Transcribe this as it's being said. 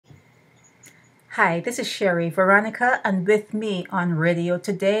Hi, this is Sherry Veronica, and with me on radio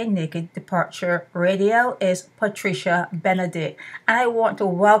today, Naked Departure Radio, is Patricia Benedict. And I want to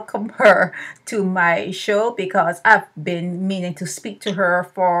welcome her to my show because I've been meaning to speak to her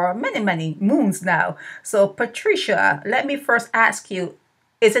for many, many moons now. So, Patricia, let me first ask you,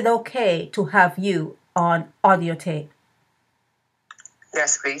 is it okay to have you on audio tape?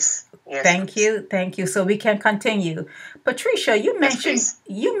 Yes, please. Yes, Thank please. you, thank you. So we can continue. Patricia, you Yes, mentioned please.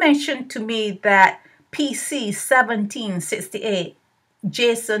 you mentioned to me that PC 1768,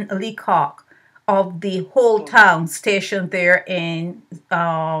 Jason Leacock of the Whole Mm. Town station there in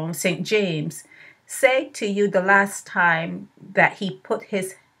St. James said to you the last time that he put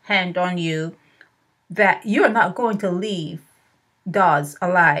his hand on you that you're not going to leave Dawes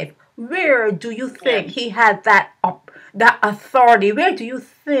alive. Where do you think Yes. he had that authority? Where do you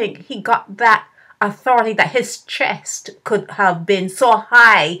think he got that authority that his chest could have been so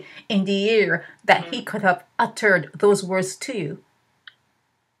high in the air that he Mm. could have uttered those words to you?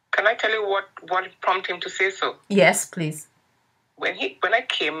 Can I tell you what prompted him to say so? Yes, please. When I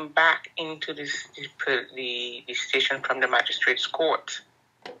came back into the station from the magistrate's court,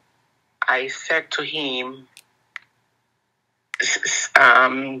 I said to him,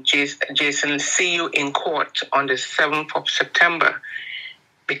 Jason, see you in court on the 7th of September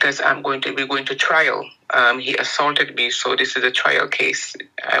because we're going to trial. He assaulted me, so this is a trial case.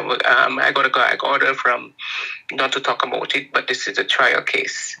 I got a gag order from not to talk about it, but this is a trial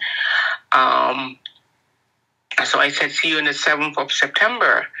case. Um, so I said, see you on the 7th of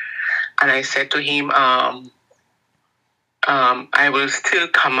September. And I said to him, I will still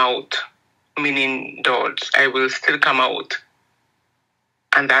come out, meaning Dodds, I will still come out.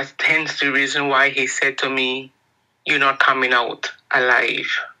 And that's hence the reason why he said to me, you're not coming out alive.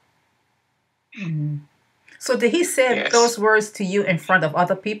 Mm-hmm. So did he say Yes. those words to you in front of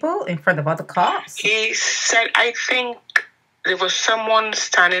other people, in front of other cops? He said, I think there was someone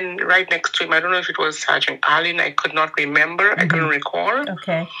standing right next to him. I don't know if it was Sergeant Allen. I could not remember. I couldn't recall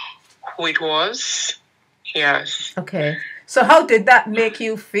Okay. who it was. Yes. Okay. So how did that make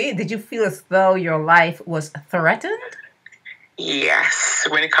you feel? Did you feel as though your life was threatened? Yes.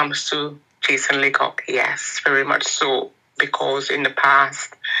 When it comes to Jason Leacock, yes, very much so. Because in the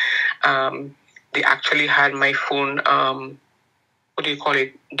past, they actually had my phone, what do you call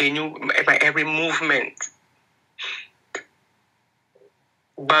it? They knew my every movement,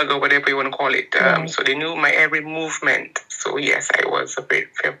 bug or whatever you want to call it. Right. So they knew my every movement. So yes, I was a bit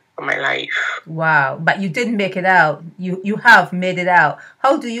fear for my life. Wow. But you didn't make it out. You have made it out.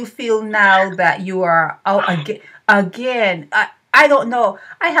 How do you feel now that you are out again? I don't know.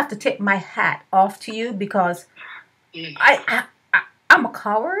 I have to take my hat off to you because I'm a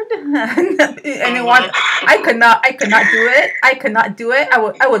coward. Anyone, I could not do it. I could not do it.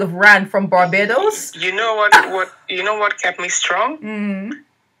 I would have ran from Barbados. You know what kept me strong? Mm.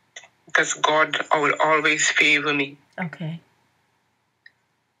 Because God will always favor me. Okay.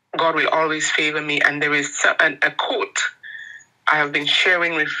 God will always favor me. And there is a quote I have been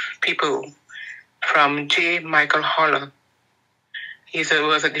sharing with people from J. Michael Holler. He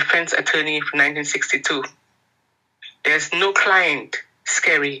was a defense attorney from 1962. There's no client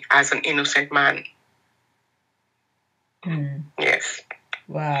scary as an innocent man. Mm. Yes.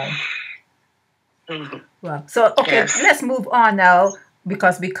 Wow. Mm-hmm. Wow. So, okay, Yes. let's move on now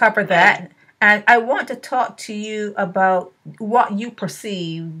because we covered that. And I want to talk to you about what you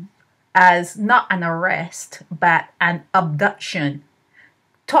perceive as not an arrest, but an abduction.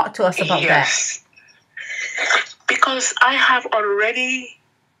 Talk to us about that. Yes. Because I have already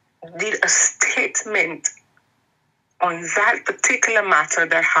did a statement on that particular matter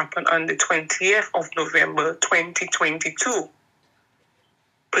that happened on the 20th of November 2022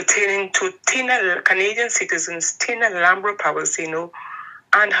 pertaining to Canadian citizens Tina Lambro-Pavasino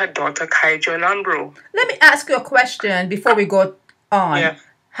and her daughter Kaija Lambro. Let me ask you a question before we go on. Yeah.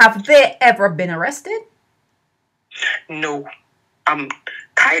 Have they ever been arrested? No.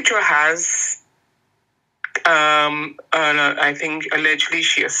 Kaija has, I think allegedly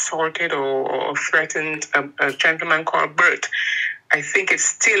she assaulted or threatened a gentleman called Bert. I think it's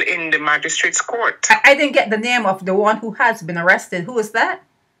still in the magistrate's court. I didn't get the name of the one who has been arrested. Who is that?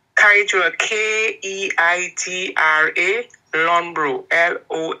 Kaija, Keidra, Lonbro,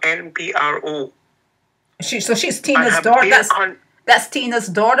 Lonbro. So she's Tina's daughter. That's Tina's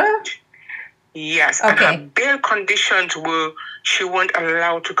daughter? Yes. Okay. And her bail conditions were she weren't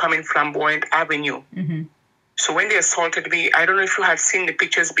allowed to come in Flamboyant Avenue. Mm-hmm. So when they assaulted me, I don't know if you had seen the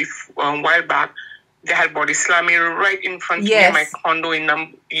pictures before, a while back. They had body slamming right in front of me in my condo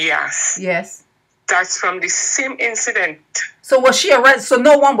in Yes. Yes. That's from the same incident. So was she arrested? So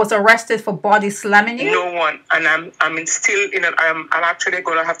no one was arrested for body slamming you? No one. And I'm still in I'm actually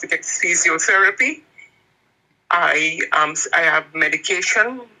going to have to get physiotherapy. I have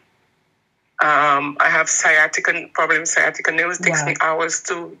medication. I have sciatica nerves. It takes me hours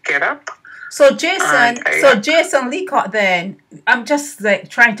to get up. So Jason Leacock, then I'm just like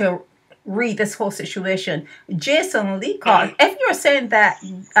trying to read this whole situation. Jason Leacock, if you're saying that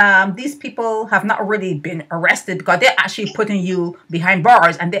these people have not really been arrested because they're actually putting you behind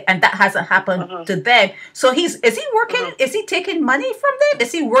bars and that hasn't happened to them. So is he working? Is he taking money from them?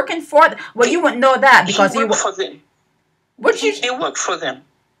 Is he working for them? Well, you wouldn't know that because he worked for them. They work for them.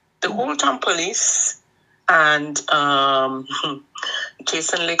 The Compton police and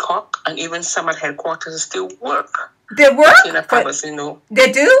Jason Leacock and even some at headquarters still work. They work?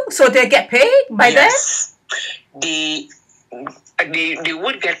 They do? So they get paid by them? They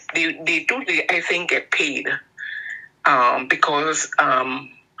would get, they do, I think, get paid. Because,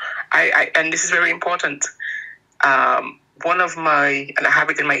 and this is very important. One of my, and I have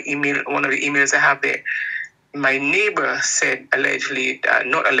it in my email, one of the emails I have there, my neighbor said my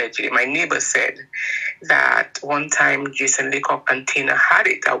neighbor said that one time Jason Leacock and Tina had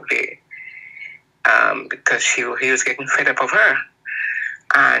it out there because he was getting fed up of her.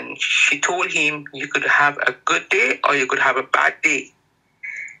 And she told him, you could have a good day or you could have a bad day.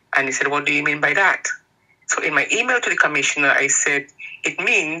 And he said, what do you mean by that? So in my email to the commissioner, I said, it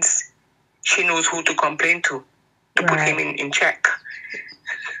means she knows who to complain to put him in check.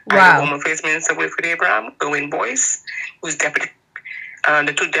 Wow. I have former First Minister Wilfred Abraham, Owen Boyce, who's deputy,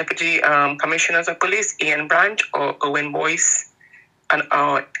 the two deputy commissioners of police, Ian Branch or Owen Boyce, and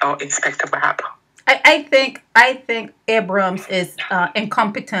our Inspector Bahab. I think Abrams is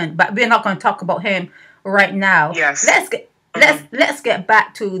incompetent, but we're not going to talk about him right now. Yes. Let's get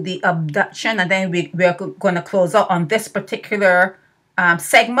back to the abduction, and then we're going to close out on this particular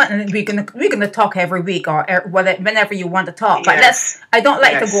segment, and we're gonna talk every week or whenever you want to talk. But I don't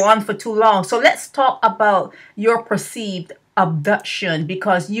like to go on for too long. So let's talk about your perceived abduction,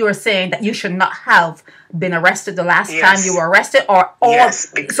 because you are saying that you should not have been arrested the last time you were arrested, or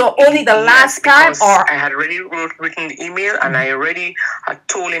so only the last time, or I had already written the email, and I already had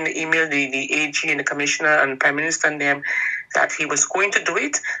told in the email the AG and the commissioner and prime minister and them that he was going to do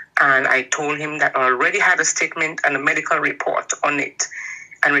it, and I told him that I already had a statement and a medical report on it.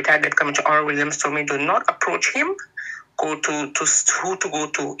 And retired Deputy Commissioner Oral Williams told me, do not approach him. Go to who to go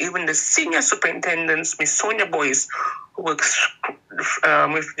to. Even the senior superintendents, Miss Sonia Boyce, who works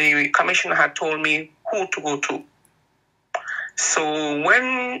with the commissioner, had told me who to go to. So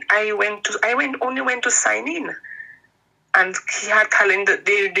when I only went to sign in, and he had calendar.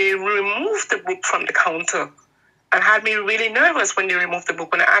 They removed the book from the counter. And had me really nervous when they removed the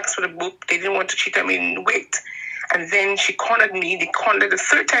book. When I asked for the book, they didn't want to cheat me in weight. And then she cornered me. The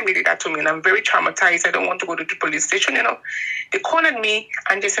third time they did that to me, and I'm very traumatized. I don't want to go to the police station, They cornered me,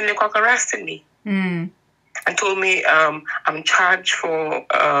 and Jason Leacock arrested me. And told me I'm charged for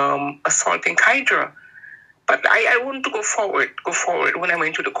assaulting Hydra. But I wanted to go forward when I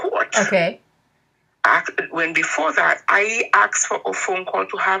went to the court. Okay. When before that, I asked for a phone call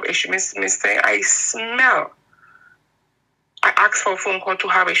to have a Mr. I smell. I asked for a phone call to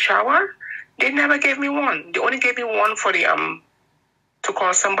have a shower. They never gave me one. They only gave me one for the to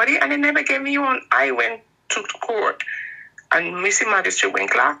call somebody, and they never gave me one. I went to court, and Mr. Magistrate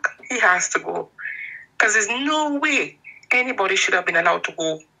Winklock, he has to go, because there's no way anybody should have been allowed to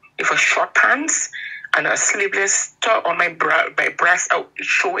go with a short pants and a sleeveless top on my breast out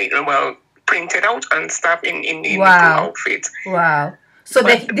showing, printed out and stuff in the two outfits. Wow. So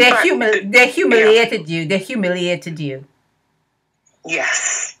they humiliated you. They humiliated you.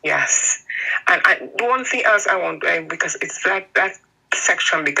 Yes. And the one thing else I want, because it's that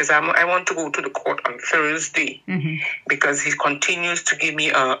section, because I want to go to the court on Thursday, because he continues to give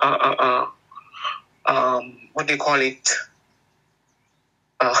me what do you call it?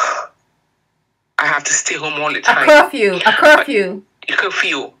 I have to stay home all the time. A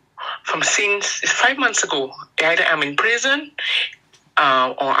curfew. From since 5 months ago. Either I'm in prison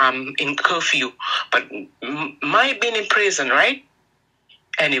or I'm in curfew. But my being in prison, right?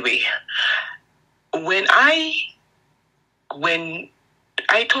 Anyway, when I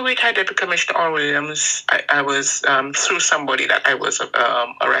told retired Deputy Commissioner Oral Williams, I was through somebody that I was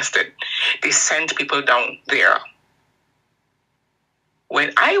arrested. They sent people down there.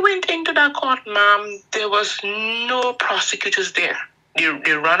 When I went into that court, ma'am, there was no prosecutors there. They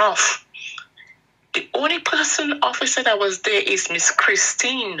ran off. The only officer that was there is Miss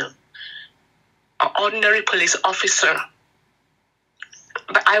Christine, an ordinary police officer.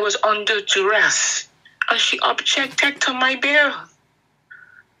 but I was under duress, and she objected to my bail,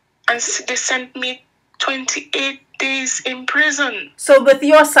 and they sent me 28 days in prison. So with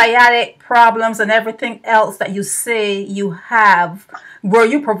your sciatic problems and everything else that you say you have, were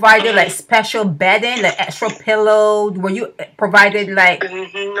you provided like special bedding, like extra pillow? Were you provided like?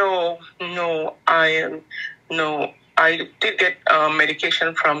 No. I did get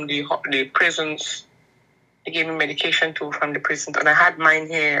medication from the prisons. They gave me medication too from the prisons, and I had mine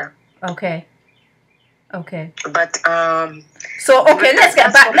here. Okay. But so okay, let's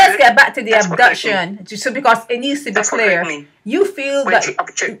get back to the abduction. So because it needs to be clear, you feel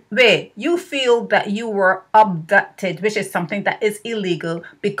that you feel that you were abducted, which is something that is illegal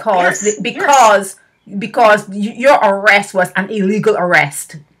because your arrest was an illegal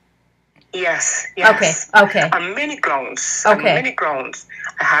arrest. Yes. Okay. On many grounds. Okay.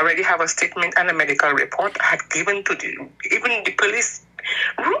 I already have a statement and a medical report I had given to even the police.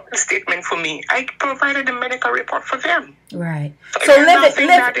 Wrote the statement for me. I provided the medical report for them. Right. So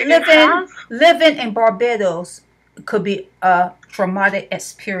living in Barbados could be a traumatic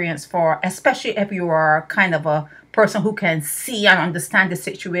experience especially if you are kind of a person who can see and understand the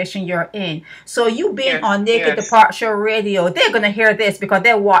situation you're in. So you being on Naked Departure Radio, they're going to hear this because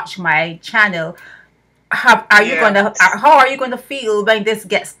they watch my channel. How are you going to feel when this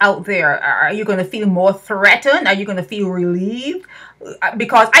gets out there? Are you going to feel more threatened? Are you going to feel relieved?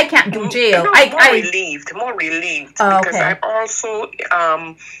 Because I can't do jail. More relieved. Because I also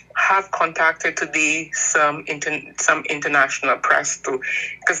have contacted today some international press too.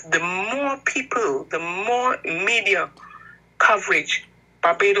 Because the more media coverage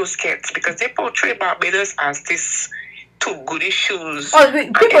Barbados gets, because they portray Barbados as this two goody shoes. Oh,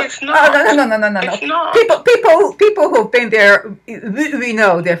 it's not. No. It's not. People who've been there, we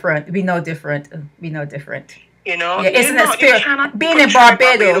know different. You know, it's an experience. Being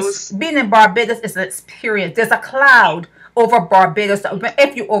in Barbados is an experience. There's a cloud over Barbados that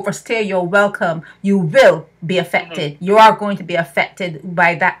if you overstay your welcome, you will be affected. You are going to be affected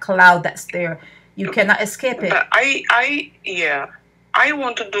by that cloud that's there. You cannot escape it. But I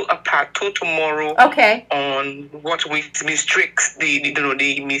want to do a part 2 tomorrow. Okay. On what Miss Trix,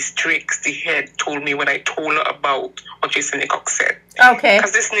 Miss Trix, the head, told me when I told her about what Jason Leacock said. Okay.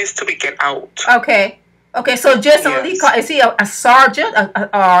 Because this needs to be get out. Okay. So Jason Leacock, is he a sergeant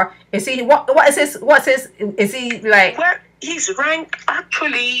or is he what's his is he like? Well, his rank,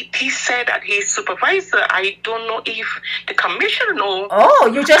 actually, he said that he's supervisor. I don't know if the commissioner knows.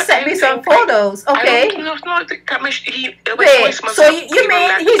 Oh, you just sent me some photos. Okay. I don't know the commissioner. Wait, so you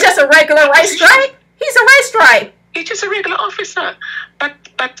mean he's just a regular right stripe? He's a right stripe. He's just a regular officer.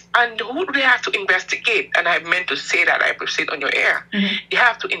 And who do they have to investigate? And I meant to say that, I proceed on your air. You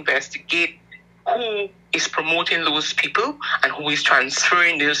have to investigate who is promoting those people and who is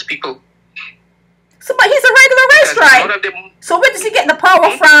transferring those people. So, but he's a regular race stripe. So where does he get the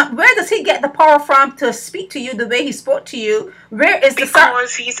power from? Where does he get the power from to speak to you the way he spoke to you? Where is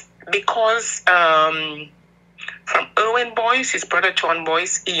because from Irwin Boyce, his brother John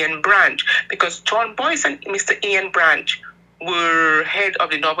Boyce, Ian Branch, because John Boyce and Mr. Ian Branch were head of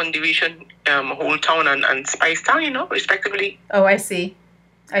the Northern Division, Whole Town and Spice Town, respectively. Oh, I see.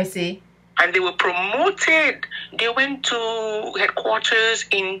 And they were promoted. They went to headquarters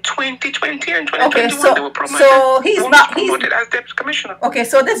in 2020 and 2021. Okay, they were promoted. So he's promoted as deputy commissioner. Okay,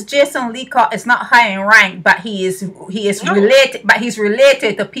 so this Jason Leacock is not high in rank, but he is related. But he's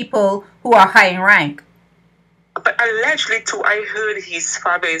related to people who are high in rank. But allegedly too, I heard his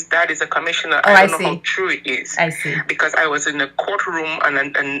dad is a commissioner. Oh, I don't know how true it is. I see. Because I was in the courtroom and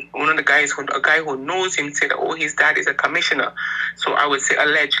one of the guys, a guy who knows him, said, "Oh, his dad is a commissioner." So I would say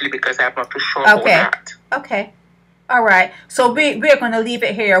allegedly because I'm not too sure about that. Okay. All right. So we're going to leave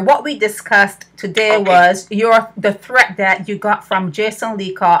it here. What we discussed today was the threat that you got from Jason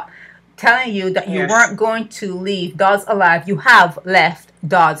Leacock telling you that you weren't going to leave Dodds alive. You have left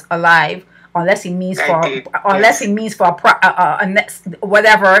Dodds alive. Unless he means for a next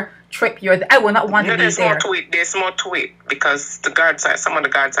whatever trip you're. I will not want to be there. There's more to it because some of the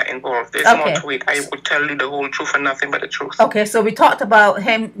guards are involved. There's more to it. I would tell you the whole truth and nothing but the truth. Okay, so we talked about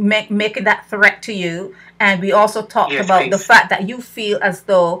him making that threat to you, and we also talked about the fact that you feel as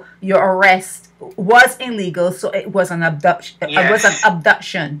though your arrest was illegal, so it was an abduction. It was an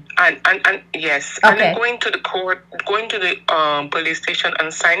abduction. And yes. And then going to the court, going to the police station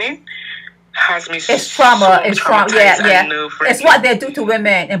and signing. Has me it's trauma. It's what they do to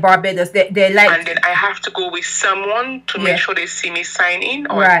women in Barbados. They like. And then I have to go with someone to make sure they see me sign in.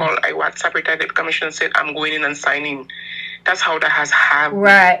 Or I WhatsApp retired commissioner and said I'm going in and signing. that's how that has harmed me.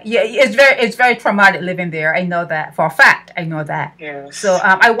 Right. Yeah, it's very traumatic living there. I know that for a fact. I know that. Yes. So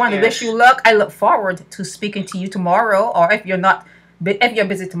I want to wish Yes. you luck. I look forward to speaking to you tomorrow, or if you're not, if you're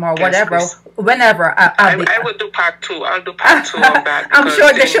busy tomorrow, Yes, whatever, please. whenever I'll be. I will do part 2. I'll do part 2 of that. I'm because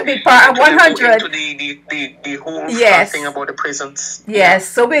sure there should be part into 100. the whole Yes. thing about the prisons. Yes,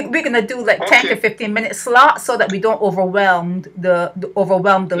 so we're gonna do like 10 to Okay. 15 minute slot so that we don't overwhelm the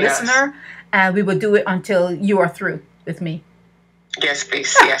Yes. listener, and we will do it until you are through with me. Yes,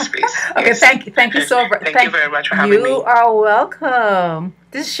 please. Yes, please. Okay, Yes. thank you so much. Thank you very much for having You me. are welcome.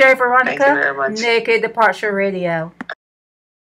 This is Sherry Thank you Veronica, very much. Naked Departure Radio.